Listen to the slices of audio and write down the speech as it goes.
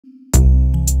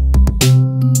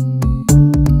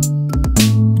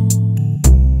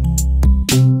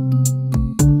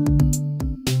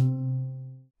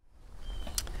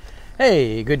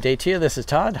Hey, good day to you. This is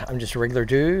Todd. I'm just a regular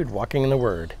dude walking in the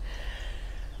Word.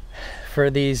 For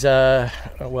these,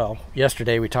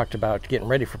 yesterday we talked about getting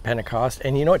ready for Pentecost,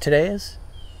 and you know what today is?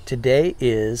 Today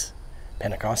is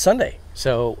Pentecost Sunday.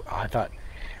 So I thought,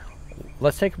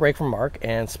 let's take a break from Mark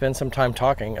and spend some time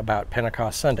talking about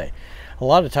Pentecost Sunday. A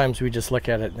lot of times we just look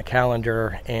at it in the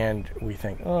calendar and we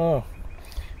think, oh,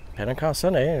 Pentecost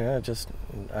Sunday,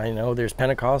 I know there's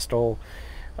Pentecostal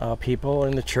people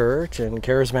in the church and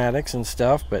charismatics and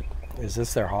stuff, but is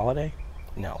this their holiday?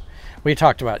 No. We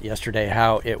talked about yesterday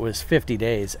how it was 50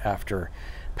 days after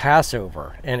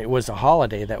Passover, and it was a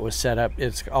holiday that was set up.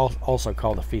 It's also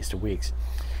called the Feast of Weeks.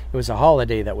 It was a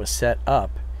holiday that was set up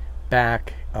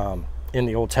back in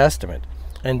the Old Testament,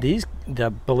 and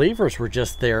the believers were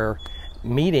just there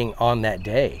meeting on that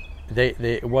day.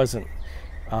 It wasn't,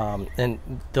 and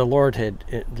the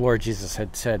Lord Jesus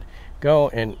had said, go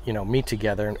and meet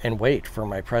together and wait for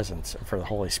my presence, for the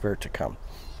Holy Spirit to come.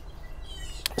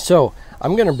 So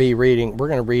we're going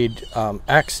to read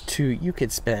Acts 2. You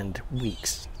could spend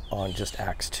weeks on just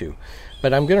Acts 2,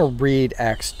 but I'm going to read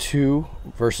Acts 2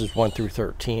 verses 1 through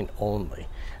 13 only.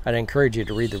 I'd encourage you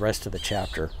to read the rest of the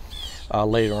chapter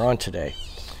later on today.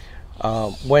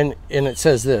 And it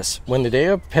says this: when the day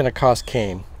of Pentecost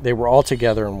came, they were all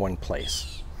together in one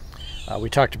place. We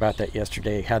talked about that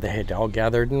yesterday, how they had all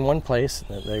gathered in one place.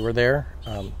 They were there,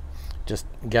 just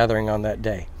gathering on that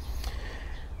day.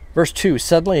 Verse 2,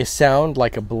 suddenly a sound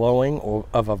like a blowing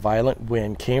of a violent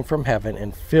wind came from heaven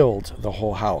and filled the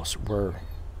whole house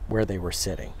where they were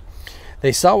sitting.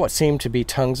 They saw what seemed to be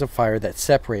tongues of fire that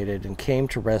separated and came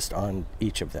to rest on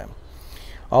each of them.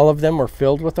 All of them were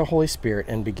filled with the Holy Spirit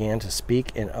and began to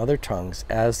speak in other tongues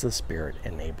as the Spirit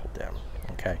enabled them.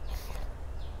 Okay.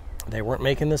 They weren't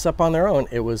making this up on their own.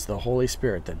 It was the Holy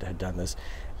Spirit that had done this,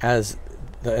 and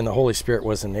the Holy Spirit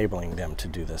was enabling them to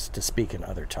do this, to speak in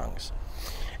other tongues.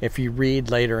 If you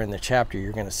read later in the chapter,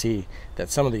 you're going to see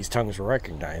that some of these tongues were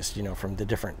recognized, from the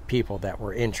different people that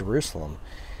were in Jerusalem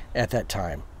at that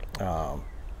time.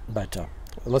 But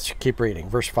let's keep reading.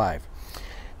 Verse 5.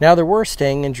 Now there were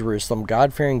staying in Jerusalem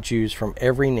God-fearing Jews from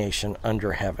every nation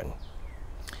under heaven.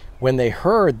 When they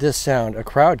heard this sound, a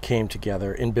crowd came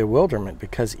together in bewilderment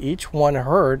because each one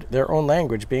heard their own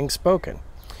language being spoken.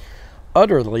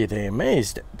 Utterly they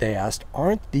amazed, they asked,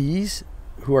 aren't these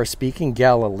who are speaking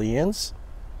Galileans?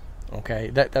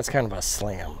 Okay, that's kind of a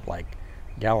slam. Like,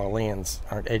 Galileans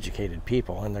aren't educated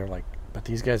people, and they're like, but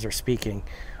these guys are speaking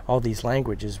all these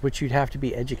languages, which you'd have to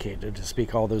be educated to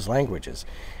speak all those languages.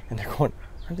 And they're going,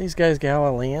 aren't these guys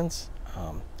Galileans?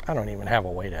 I don't even have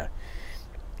a way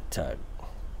to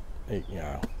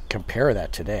compare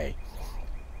that today.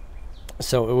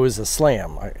 So it was a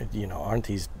slam. Aren't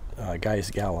these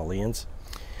guys Galileans?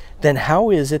 Then how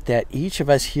is it that each of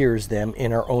us hears them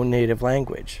in our own native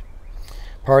language?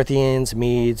 Parthians,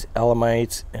 Medes,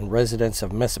 Elamites, and residents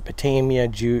of Mesopotamia,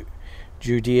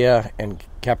 Judea and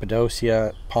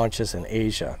Cappadocia, Pontus and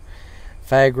Asia,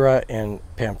 Phrygia and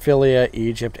Pamphylia,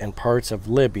 Egypt, and parts of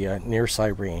Libya near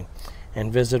Cyrene,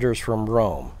 and visitors from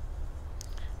Rome,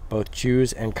 both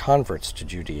Jews and converts to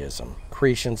Judaism,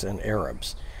 Cretans and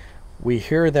Arabs. We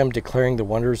hear them declaring the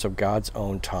wonders of God's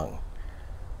own tongue.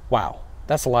 Wow,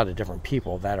 that's a lot of different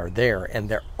people that are there, and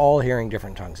they're all hearing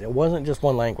different tongues. It wasn't just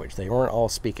one language. They weren't all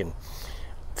speaking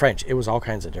French. It was all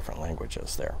kinds of different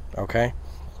languages there, okay?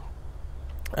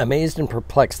 Amazed and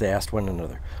perplexed, they asked one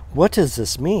another, what does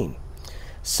this mean?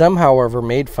 Some, however,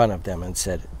 made fun of them and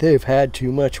said, they've had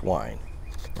too much wine,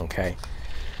 okay?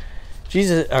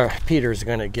 Peter's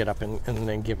going to get up and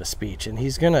then give a speech, and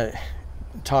he's going to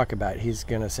he's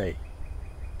going to say,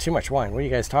 too much wine, what are you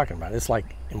guys talking about? It's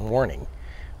like morning,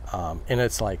 and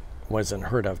it's like, wasn't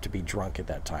heard of to be drunk at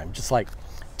that time. Just like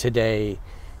today,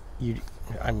 you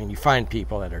find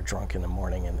people that are drunk in the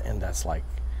morning, and that's like,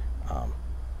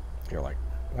 you're like,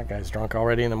 that guy's drunk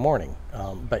already in the morning.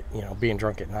 But, being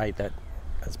drunk at night,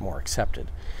 that's more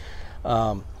accepted.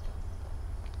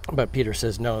 But Peter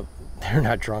says, no, they're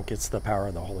not drunk. It's the power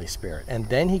of the Holy Spirit. And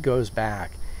then he goes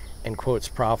back and quotes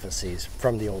prophecies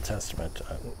from the Old Testament,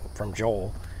 from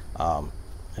Joel,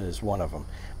 is one of them.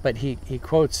 But he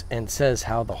quotes and says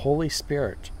how the Holy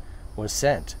Spirit was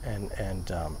sent and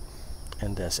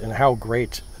this, and how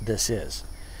great this is.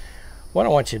 What I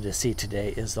want you to see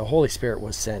today is the Holy Spirit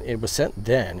was sent. It was sent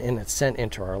then, and it's sent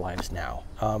into our lives now.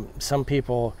 Some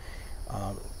people,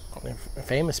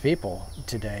 famous people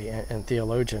today and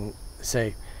theologians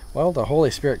say, well, the Holy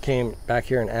Spirit came back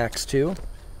here in Acts 2,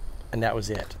 and that was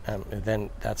it. Then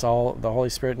that's all the Holy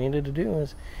Spirit needed to do,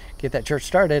 was get that church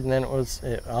started, and then it was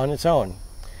on its own.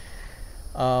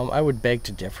 I would beg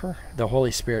to differ. The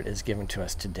Holy Spirit is given to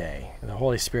us today. The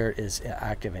Holy Spirit is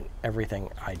active in everything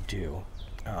I do.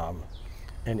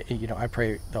 And, I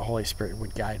pray the Holy Spirit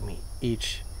would guide me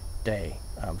each day.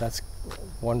 That's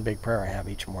one big prayer I have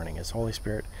each morning is, Holy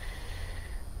Spirit,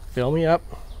 fill me up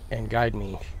and guide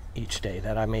me each day,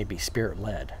 that I may be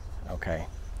Spirit-led, okay?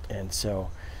 And so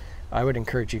I would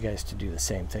encourage you guys to do the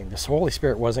same thing. This Holy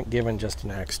Spirit wasn't given just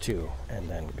in Acts 2 and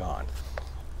then gone.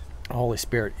 The Holy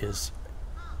Spirit is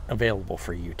available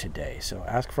for you today. So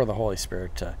ask for the Holy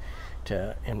Spirit to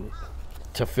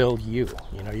fill you.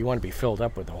 You want to be filled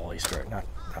up with the Holy Spirit, not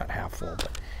half full,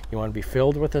 but you want to be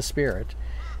filled with the Spirit,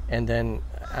 and then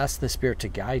ask the Spirit to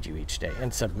guide you each day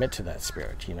and submit to that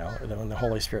Spirit. When the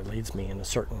Holy Spirit leads me in a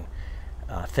certain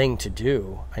thing to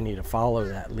do, I need to follow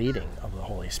that leading of the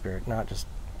Holy Spirit, not just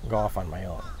go off on my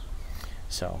own.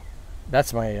 So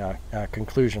that's my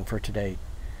conclusion for today.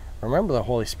 Remember the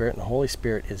Holy Spirit, and the Holy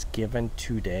Spirit is given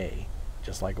today,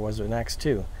 just like it was in Acts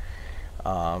 2.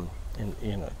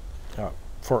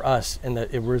 For us, and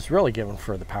that it was really given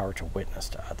for the power to witness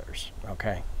to others.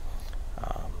 Okay,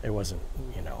 it wasn't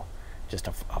just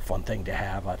a fun thing to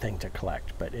have, a thing to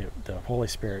collect, but the Holy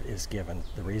Spirit is given.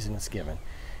 The reason it's given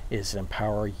is to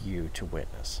empower you to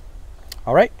witness.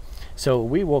 All right, so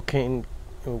we're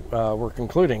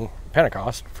concluding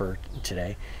Pentecost for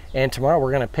today, and tomorrow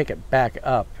we're going to pick it back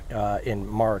up in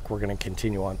Mark. We're going to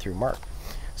continue on through Mark.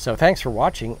 So thanks for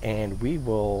watching, and we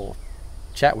will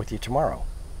chat with you tomorrow.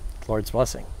 Lord's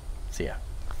blessing. See ya.